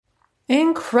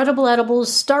Incredible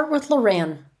edibles start with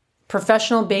Loran.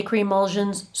 Professional bakery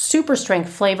emulsions, super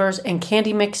strength flavors, and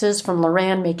candy mixes from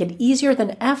Loran make it easier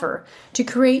than ever to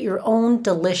create your own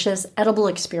delicious edible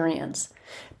experience.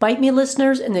 Bite Me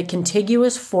listeners in the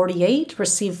contiguous 48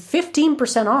 receive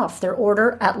 15% off their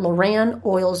order at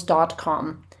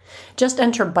loranoils.com. Just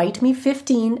enter Bite Me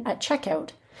 15 at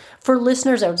checkout. For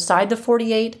listeners outside the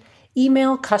 48,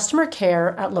 email customer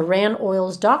care at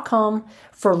loranoils.com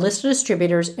for a list of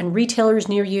distributors and retailers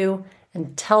near you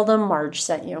and tell them Marge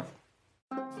sent you.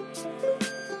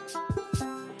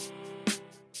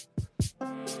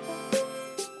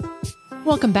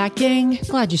 Welcome back, gang.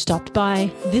 Glad you stopped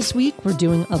by. This week, we're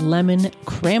doing a lemon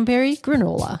cranberry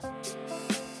granola.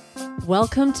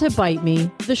 Welcome to Bite Me,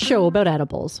 the show about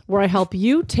edibles, where I help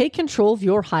you take control of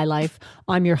your high life.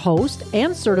 I'm your host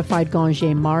and certified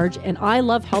Ganger Marge, and I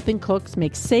love helping cooks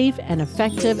make safe and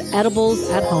effective edibles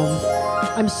at home.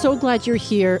 I'm so glad you're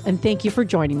here, and thank you for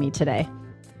joining me today.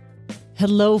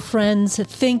 Hello, friends.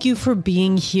 Thank you for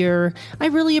being here. I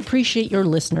really appreciate your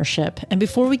listenership. And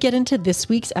before we get into this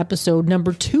week's episode,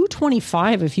 number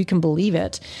 225, if you can believe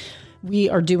it,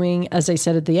 we are doing, as I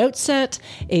said at the outset,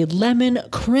 a lemon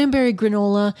cranberry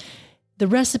granola. The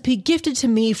recipe gifted to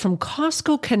me from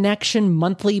Costco Connection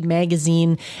Monthly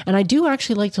Magazine. And I do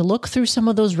actually like to look through some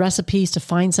of those recipes to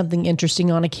find something interesting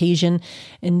on occasion.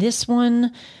 And this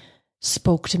one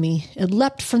spoke to me. It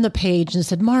leapt from the page and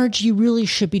said, Marge, you really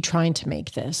should be trying to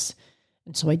make this.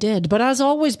 And so I did. But as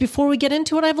always, before we get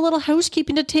into it, I have a little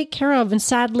housekeeping to take care of. And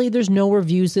sadly, there's no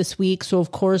reviews this week. So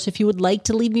of course, if you would like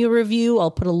to leave me a review, I'll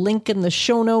put a link in the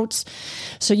show notes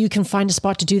so you can find a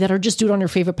spot to do that, or just do it on your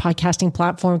favorite podcasting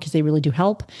platform because they really do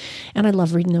help. And I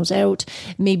love reading those out.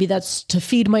 Maybe that's to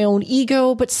feed my own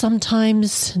ego, but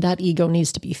sometimes that ego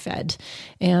needs to be fed.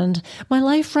 And my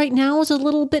life right now is a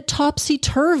little bit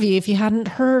topsy-turvy. If you hadn't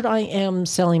heard, I am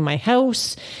selling my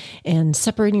house and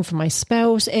separating from my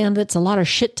spouse, and it's a lot of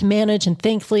shit to manage, and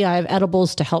thankfully I have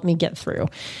edibles to help me get through.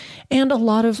 And a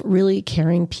lot of really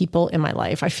caring people in my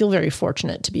life. I feel very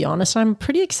fortunate, to be honest. I'm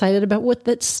pretty excited about what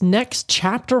this next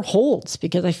chapter holds,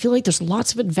 because I feel like there's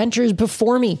lots of adventures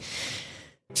before me.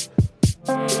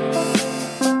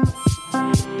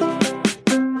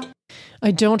 I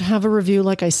don't have a review,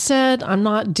 like I said. I'm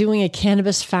not doing a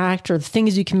cannabis fact or the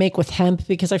things you can make with hemp,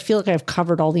 because I feel like I've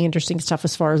covered all the interesting stuff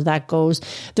as far as that goes.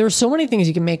 There are so many things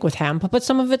you can make with hemp, but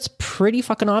some of it's pretty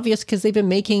fucking obvious because they've been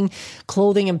making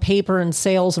clothing and paper and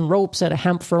sails and ropes out of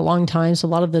hemp for a long time. So a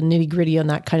lot of the nitty gritty on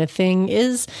that kind of thing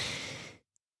is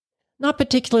not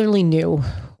particularly new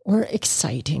or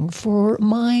exciting for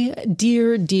my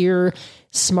dear, dear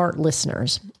smart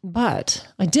listeners. But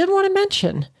I did want to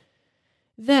mention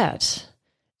that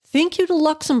thank you to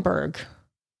Luxembourg.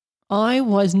 I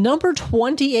was number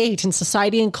 28 in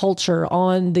Society and Culture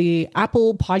on the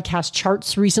Apple podcast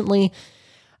charts recently.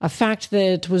 A fact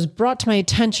that was brought to my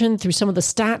attention through some of the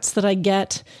stats that I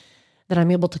get, that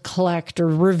I'm able to collect or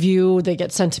review. They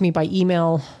get sent to me by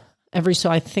email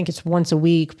I think it's once a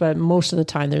week, but most of the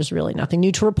time there's really nothing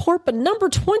new to report. But number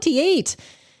 28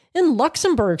 in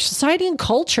Luxembourg, Society and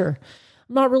Culture.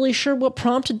 I'm not really sure what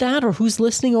prompted that or who's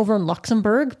listening over in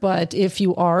Luxembourg, but if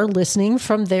you are listening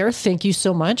from there, thank you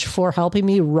so much for helping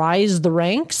me rise through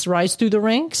the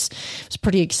ranks. It's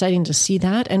pretty exciting to see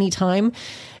that. Anytime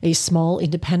a small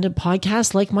independent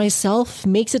podcast like myself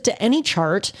makes it to any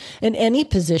chart in any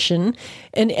position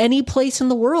in any place in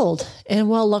the world. And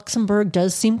while Luxembourg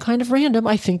does seem kind of random,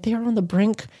 I think they are on the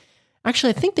brink. Actually,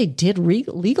 I think they did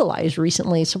legalize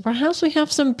recently. So perhaps we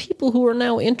have some people who are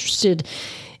now interested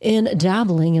in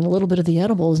dabbling in a little bit of the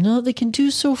edibles, know that they can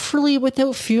do so freely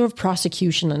without fear of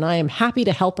prosecution. And I am happy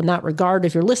to help in that regard.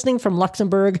 If you're listening from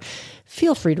Luxembourg,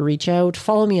 feel free to reach out,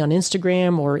 follow me on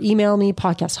Instagram or email me,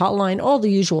 podcast hotline, all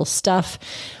the usual stuff.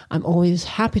 I'm always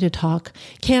happy to talk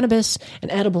cannabis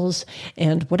and edibles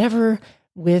and whatever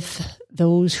with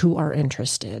those who are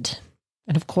interested.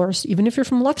 And of course, even if you're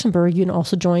from Luxembourg, you can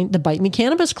also join the Bite Me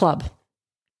Cannabis Club.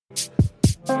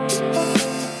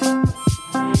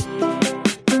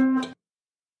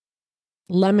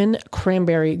 Lemon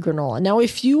cranberry granola. Now,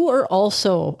 if you are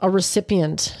also a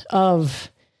recipient of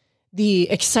the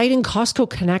exciting Costco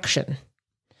Connection,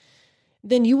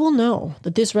 then you will know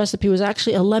that this recipe was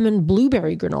actually a lemon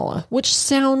blueberry granola, which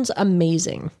sounds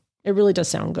amazing. It really does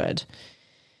sound good.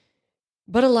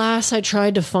 But alas, I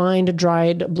tried to find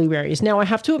dried blueberries. Now, I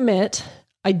have to admit,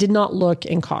 I did not look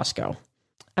in Costco.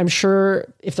 I'm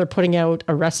sure if they're putting out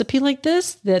a recipe like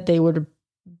this, that they would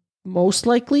most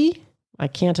likely, I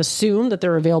can't assume that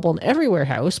they're available in every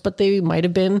warehouse, but they might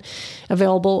have been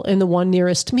available in the one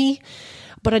nearest me,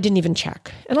 but I didn't even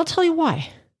check. And I'll tell you why.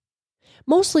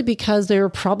 Mostly because they're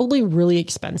probably really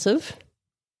expensive.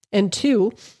 And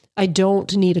 2, I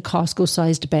don't need a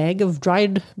Costco-sized bag of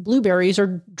dried blueberries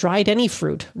or dried any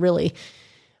fruit, really.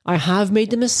 I have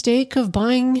made the mistake of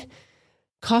buying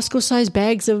Costco-sized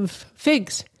bags of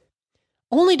figs,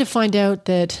 only to find out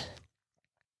that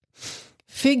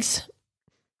figs,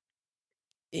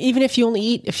 even if you only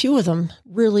eat a few of them,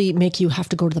 really make you have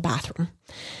to go to the bathroom.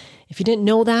 If you didn't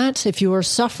know that, if you are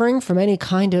suffering from any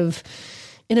kind of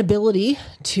inability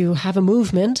to have a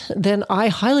movement, then I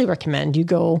highly recommend you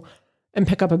go and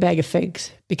pick up a bag of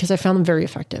figs because I found them very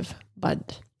effective.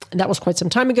 But that was quite some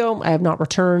time ago. I have not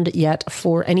returned yet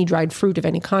for any dried fruit of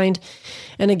any kind.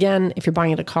 And again, if you're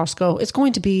buying it at Costco, it's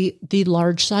going to be the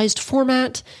large-sized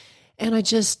format. And I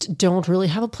just don't really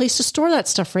have a place to store that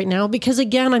stuff right now because,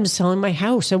 again, I'm selling my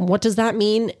house. And what does that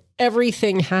mean?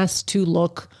 Everything has to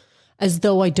look as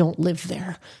though I don't live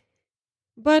there.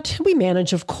 But we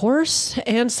manage, of course.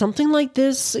 And something like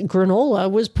this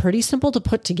granola was pretty simple to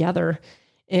put together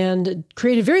and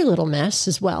created very little mess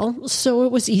as well. So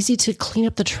it was easy to clean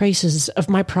up the traces of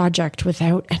my project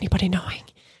without anybody knowing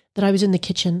that I was in the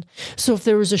kitchen. So if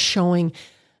there was a showing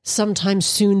sometime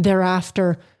soon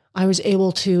thereafter, I was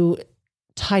able to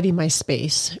tidy my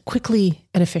space quickly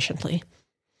and efficiently.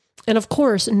 And of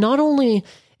course, not only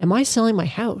am I selling my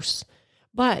house,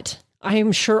 but I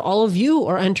am sure all of you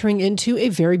are entering into a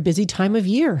very busy time of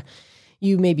year.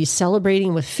 You may be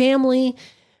celebrating with family,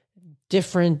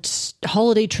 different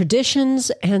holiday traditions,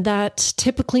 and that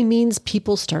typically means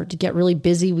people start to get really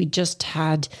busy. We just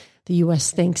had the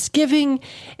US Thanksgiving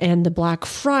and the Black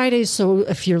Friday. So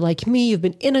if you're like me, you've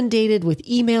been inundated with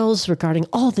emails regarding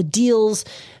all the deals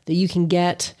that you can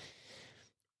get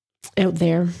out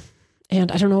there.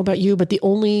 And I don't know about you, but the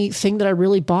only thing that I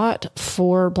really bought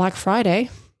for Black Friday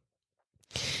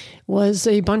was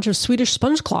a bunch of Swedish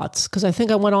sponge cloths, because I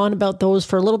think I went on about those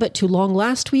for a little bit too long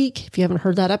last week, if you haven't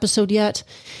heard that episode yet.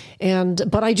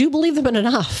 But I do believe them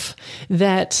enough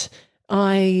that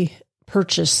I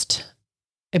purchased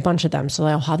a bunch of them. So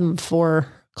I'll have them for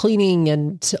cleaning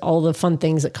and all the fun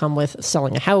things that come with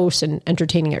selling a house and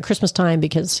entertaining at Christmas time,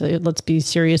 because let's be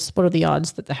serious, what are the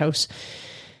odds that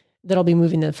I'll be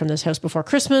moving from this house before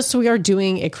Christmas? So we are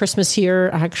doing a Christmas here,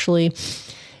 actually,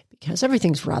 because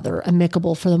everything's rather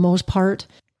amicable for the most part.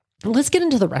 Let's get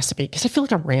into the recipe, because I feel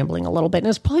like I'm rambling a little bit, and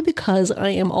it's probably because I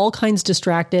am all kinds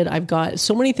distracted. I've got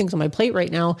so many things on my plate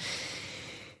right now,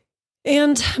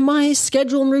 and my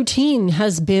schedule and routine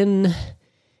has been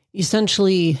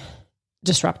essentially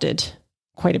disrupted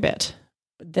quite a bit,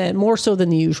 more so than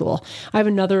the usual. I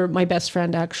have my best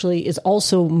friend actually is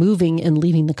also moving and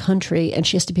leaving the country, and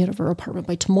she has to be out of her apartment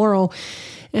by tomorrow.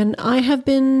 And I have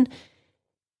been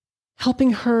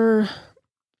helping her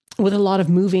with a lot of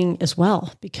moving as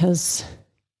well, because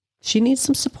she needs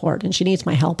some support and she needs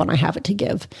my help, and I have it to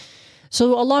give.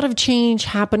 So a lot of change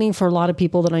happening for a lot of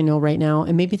people that I know right now,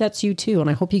 and maybe that's you too. And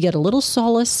I hope you get a little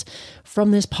solace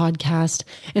from this podcast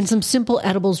and some simple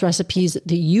edibles recipes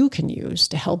that you can use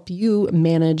to help you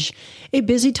manage a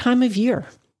busy time of year.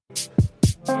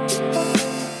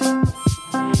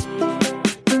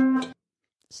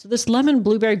 So this lemon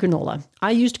blueberry granola, I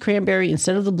used cranberry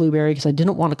instead of the blueberry because I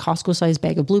didn't want a Costco-sized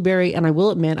bag of blueberry. And I will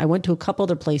admit, I went to a couple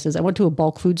other places. I went to a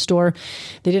bulk food store.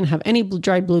 They didn't have any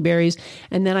dried blueberries.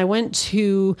 And then I went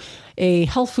to a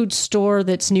health food store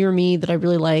that's near me that I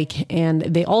really like. And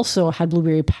they also had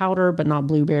blueberry powder, but not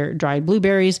dried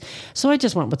blueberries. So I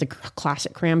just went with the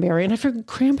classic cranberry. And I figured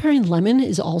cranberry and lemon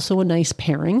is also a nice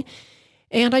pairing.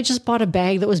 And I just bought a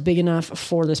bag that was big enough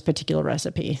for this particular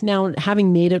recipe. Now,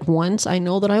 having made it once, I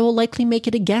know that I will likely make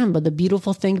it again. But the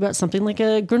beautiful thing about something like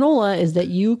a granola is that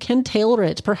you can tailor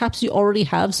it. Perhaps you already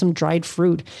have some dried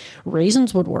fruit.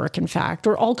 Raisins would work, in fact,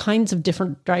 or all kinds of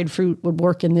different dried fruit would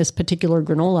work in this particular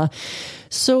granola.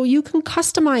 So you can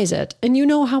customize it. And you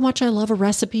know how much I love a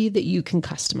recipe that you can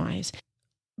customize.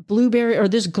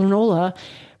 This granola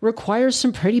requires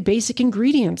some pretty basic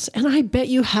ingredients, and I bet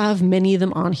you have many of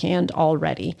them on hand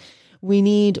already. We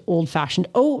need old-fashioned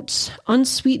oats,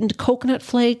 unsweetened coconut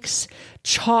flakes,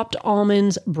 chopped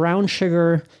almonds, brown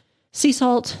sugar, sea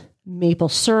salt, maple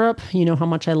syrup. You know how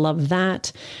much I love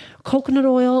that. Coconut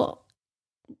oil,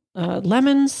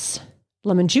 lemons,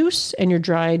 lemon juice, and your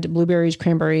dried blueberries,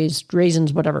 cranberries,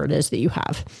 raisins, whatever it is that you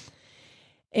have.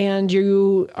 And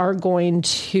you are going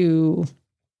to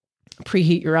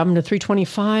preheat your oven to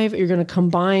 325. You're going to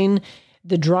combine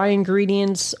the dry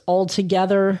ingredients all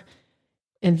together,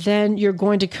 and then you're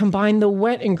going to combine the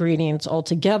wet ingredients all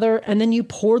together, and then you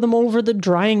pour them over the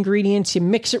dry ingredients. You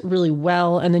mix it really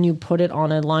well, and then you put it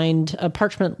on a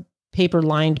parchment paper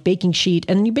lined baking sheet,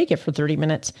 and you bake it for 30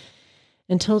 minutes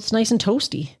until it's nice and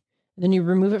toasty. Then you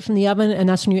remove it from the oven, and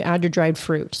that's when you add your dried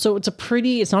fruit. So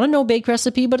it's not a no-bake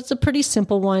recipe, but it's a pretty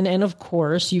simple one. And of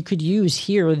course, you could use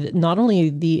here not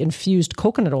only the infused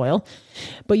coconut oil,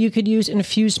 but you could use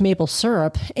infused maple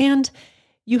syrup. And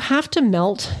you have to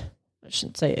melt, I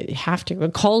shouldn't say you have to,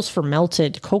 it calls for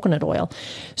melted coconut oil.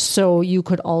 So you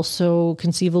could also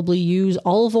conceivably use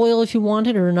olive oil if you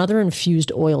wanted, or another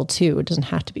infused oil too. It doesn't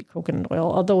have to be coconut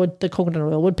oil, although the coconut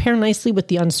oil would pair nicely with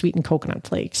the unsweetened coconut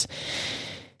flakes.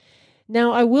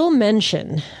 Now, I will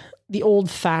mention the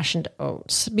old-fashioned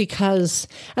oats because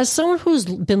as someone who's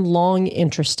been long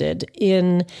interested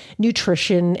in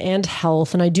nutrition and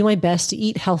health, and I do my best to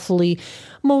eat healthily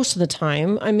most of the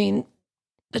time. I mean,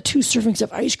 the 2 servings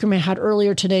of ice cream I had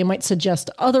earlier today might suggest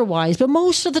otherwise, but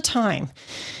most of the time.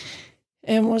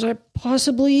 And was I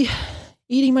possibly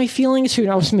eating my feelings? Who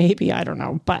knows? Maybe, I don't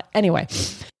know. But anyway,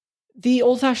 the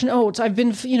old-fashioned oats, I've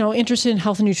been, interested in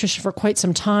health and nutrition for quite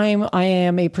some time. I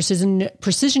am a precision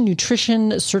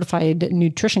nutrition certified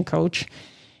nutrition coach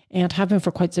and have been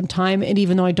for quite some time. And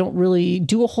even though I don't really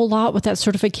do a whole lot with that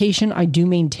certification, I do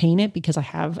maintain it because I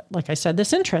have, like I said,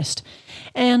 this interest.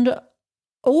 And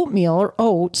oatmeal or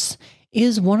oats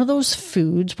is one of those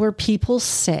foods where people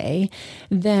say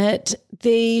that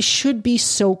they should be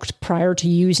soaked prior to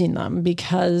using them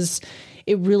because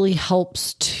it really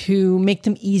helps to make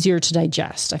them easier to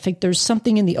digest. I think there's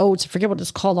something in the oats, I forget what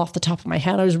it's called off the top of my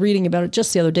head. I was reading about it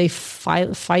just the other day,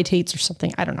 phytates or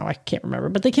something. I don't know, I can't remember,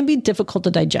 but they can be difficult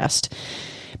to digest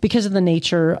because of the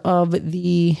nature of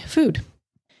the food.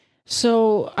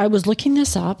 So I was looking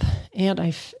this up and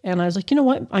I was like, you know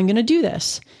what? I'm going to do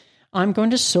this. I'm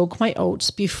going to soak my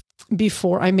oats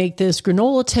before I make this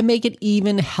granola to make it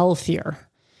even healthier.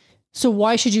 So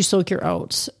why should you soak your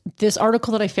oats? This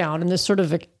article that I found, and this sort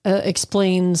of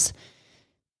explains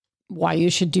why you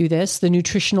should do this, the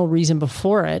nutritional reason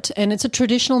before it. And it's a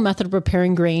traditional method of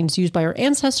preparing grains used by our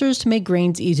ancestors to make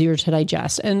grains easier to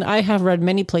digest. And I have read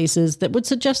many places that would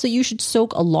suggest that you should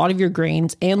soak a lot of your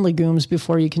grains and legumes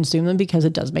before you consume them because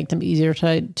it does make them easier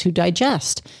to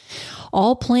digest.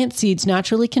 All plant seeds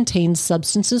naturally contain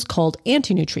substances called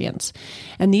antinutrients,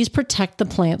 and these protect the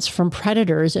plants from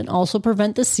predators and also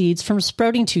prevent the seeds from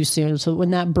sprouting too soon. So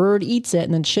when that bird eats it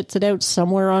and then shits it out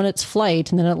somewhere on its flight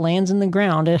and then it lands in the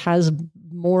ground, it has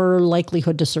more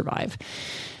likelihood to survive,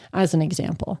 as an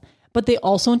example. But they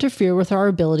also interfere with our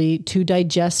ability to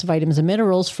digest vitamins and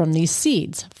minerals from these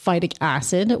seeds. Phytic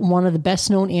acid, one of the best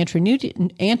known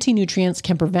anti-nutrients,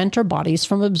 can prevent our bodies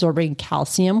from absorbing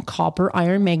calcium, copper,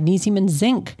 iron, magnesium, and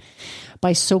zinc.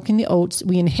 By soaking the oats,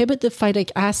 we inhibit the phytic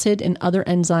acid and other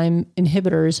enzyme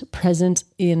inhibitors present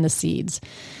in the seeds.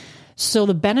 So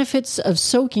the benefits of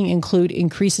soaking include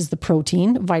increases the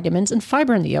protein, vitamins, and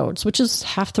fiber in the oats, which is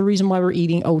half the reason why we're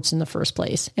eating oats in the first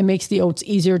place. It makes the oats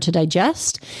easier to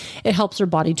digest. It helps our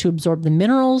body to absorb the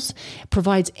minerals,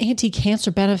 provides anti-cancer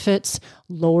benefits,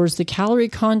 lowers the calorie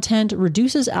content,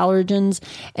 reduces allergens,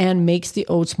 and makes the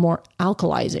oats more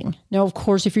alkalizing. Now, of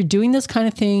course, if you're doing this kind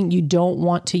of thing, you don't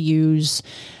want to use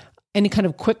any kind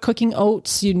of quick cooking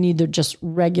oats. You need just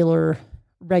regular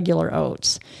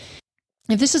oats.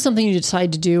 If this is something you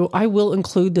decide to do, I will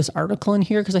include this article in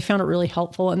here because I found it really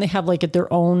helpful. And they have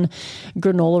their own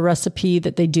granola recipe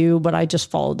that they do, but I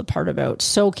just followed the part about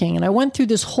soaking. And I went through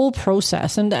this whole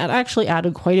process, and that actually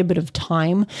added quite a bit of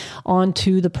time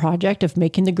onto the project of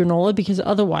making the granola because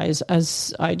otherwise,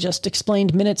 as I just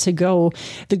explained minutes ago,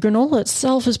 the granola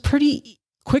itself is pretty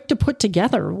quick to put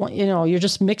together. You're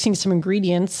just mixing some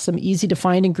ingredients, some easy to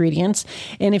find ingredients.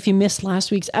 And if you missed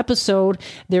last week's episode,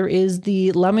 there is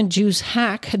the lemon juice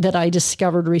hack that I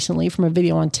discovered recently from a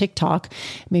video on TikTok.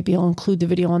 Maybe I'll include the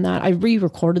video on that. I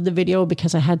re-recorded the video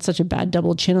because I had such a bad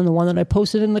double chin on the one that I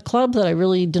posted in the club that I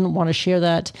really didn't want to share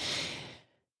that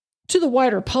to the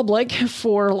wider public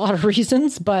for a lot of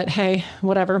reasons, but hey,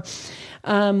 whatever.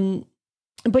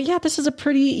 But yeah, this is a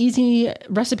pretty easy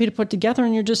recipe to put together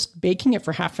and you're just baking it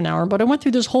for half an hour. But I went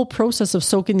through this whole process of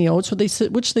soaking the oats,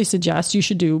 which they suggest you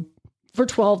should do for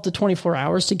 12 to 24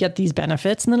 hours to get these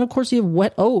benefits. And then of course you have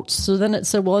wet oats. So then it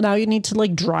said, well, now you need to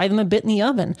dry them a bit in the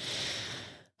oven.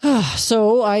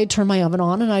 So I turned my oven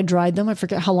on and I dried them. I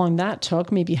forget how long that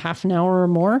took, maybe half an hour or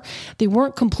more. They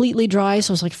weren't completely dry.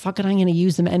 So I was like, fuck it, I'm going to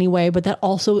use them anyway. But that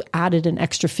also added an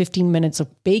extra 15 minutes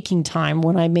of baking time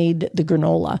when I made the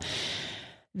granola.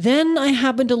 Then I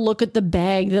happened to look at the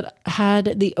bag that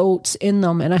had the oats in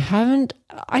them, and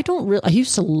I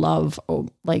used to love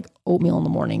oatmeal in the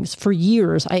mornings. For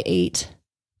years, I ate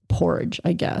porridge,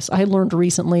 I guess. I learned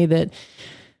recently that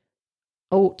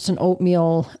oats and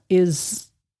oatmeal is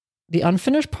the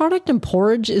unfinished product and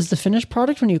porridge is the finished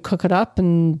product when you cook it up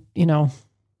and,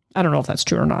 I don't know if that's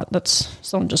true or not.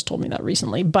 Someone just told me that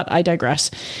recently, but I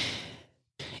digress.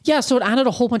 Yeah, so it added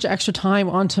a whole bunch of extra time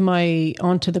onto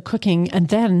the cooking. And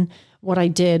then what I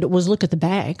did was look at the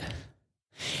bag.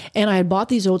 And I had bought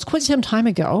these oats quite some time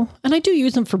ago, and I do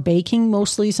use them for baking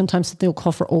mostly. Sometimes they'll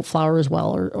call for oat flour as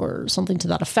well, or something to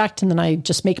that effect. And then I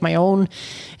just make my own.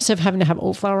 Instead of having to have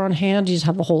oat flour on hand, you just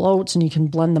have the whole oats and you can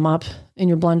blend them up in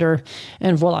your blender,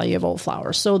 and voila, you have oat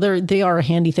flour. So they are a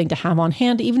handy thing to have on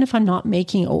hand, even if I'm not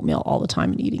making oatmeal all the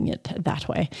time and eating it that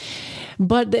way.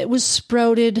 But it was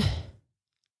sprouted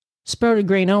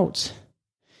grain oats.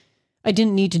 I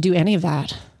didn't need to do any of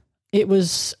that. It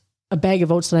was a bag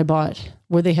of oats that I bought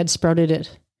where they had sprouted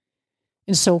it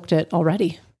and soaked it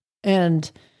already. And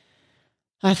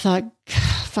I thought,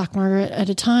 fuck, Margaret, at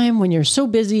a time when you're so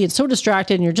busy and so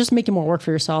distracted and you're just making more work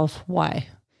for yourself, why?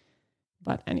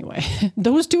 But anyway,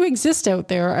 those do exist out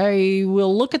there. I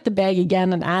will look at the bag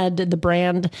again and add the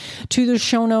brand to the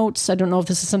show notes. I don't know if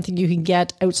this is something you can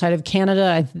get outside of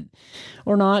Canada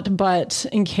or not, but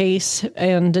in case,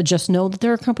 and just know that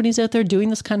there are companies out there doing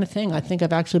this kind of thing. I think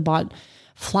I've actually bought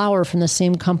flour from the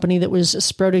same company that was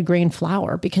sprouted grain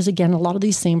flour, because again, a lot of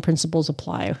these same principles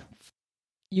apply.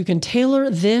 You can tailor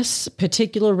this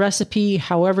particular recipe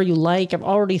however you like. I've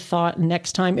already thought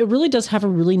next time. It really does have a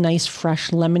really nice, fresh,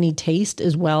 lemony taste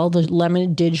as well. The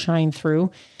lemon did shine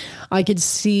through. I could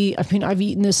see, I've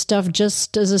eaten this stuff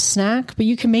just as a snack, but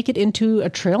you can make it into a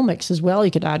trail mix as well.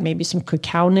 You could add maybe some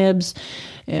cacao nibs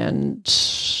and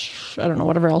I don't know,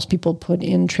 whatever else people put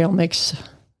in trail mix,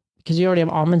 because you already have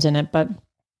almonds in it, but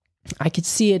I could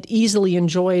see it easily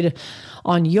enjoyed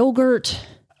on yogurt.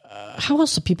 How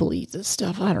else do people eat this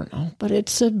stuff? I don't know, but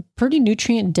it's a pretty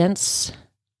nutrient dense,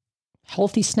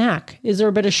 healthy snack. Is there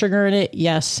a bit of sugar in it?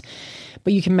 Yes,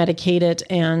 but you can medicate it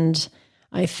and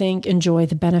I think enjoy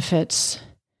the benefits.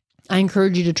 I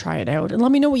encourage you to try it out and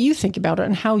let me know what you think about it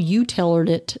and how you tailored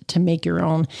it to make your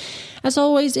own. As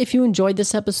always, if you enjoyed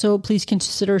this episode, please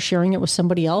consider sharing it with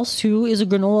somebody else who is a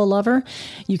granola lover.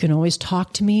 You can always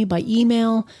talk to me by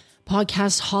email,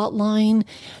 podcast hotline,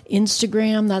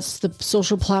 Instagram. That's the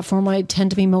social platform I tend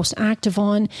to be most active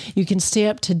on. You can stay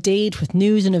up to date with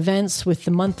news and events with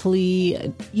the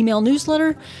monthly email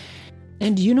newsletter.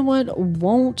 And you know what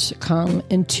won't come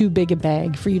in too big a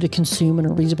bag for you to consume in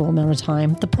a reasonable amount of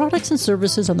time? The products and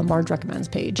services on the Marge Recommends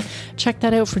page. Check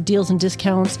that out for deals and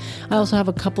discounts. I also have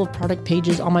a couple of product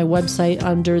pages on my website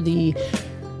under the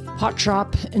Hot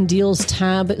Shop and Deals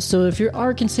tab. So if you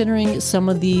are considering some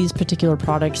of these particular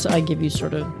products, I give you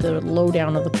sort of the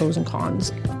lowdown of the pros and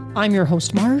cons. I'm your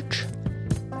host, Marge.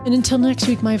 And until next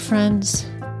week, my friends,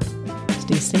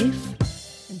 stay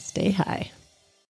safe and stay high.